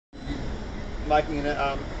making an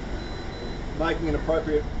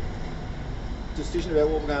appropriate decision about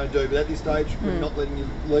what we're going to do. But at this stage, we're not letting you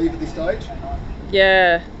leave at this stage.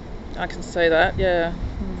 Yeah, I can see that. Yeah.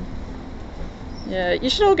 Yeah, you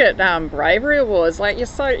should all get bravery awards. Like, you're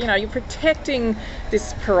so, you're protecting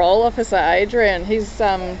this parole officer, Adrian. He's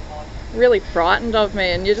really frightened of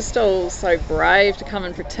me, and you're just all so brave to come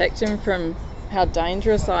and protect him from how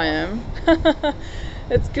dangerous I am.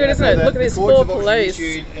 It's good, isn't it? Look at this, 4 police.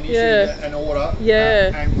 Issued Yeah. an order.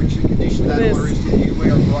 Yeah. And which the condition of that order is that you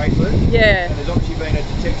wear a bracelet. Yeah. And there's obviously been a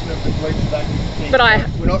detection of the police of that thing. But I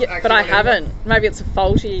We're not haven't. Maybe it's a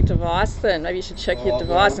faulty device then. Maybe you should check your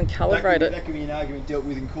device and calibrate it. That could be an argument dealt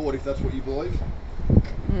with in court if that's what you believe.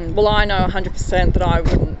 Well, I know 100% that I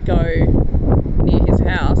wouldn't go near his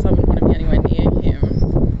house. I wouldn't want to be anywhere near him.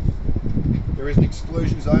 There is an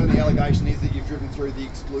exclusion zone, and the allegation is that you've driven through the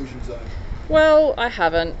exclusion zone. Well, I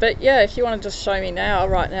haven't, but yeah, if you want to just show me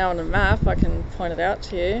right now on a map, I can point it out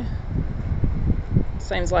to you.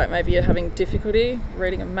 Seems like maybe you're having difficulty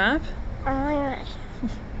reading a map. Oh my gosh.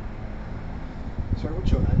 Sorry,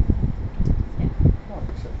 what's your name?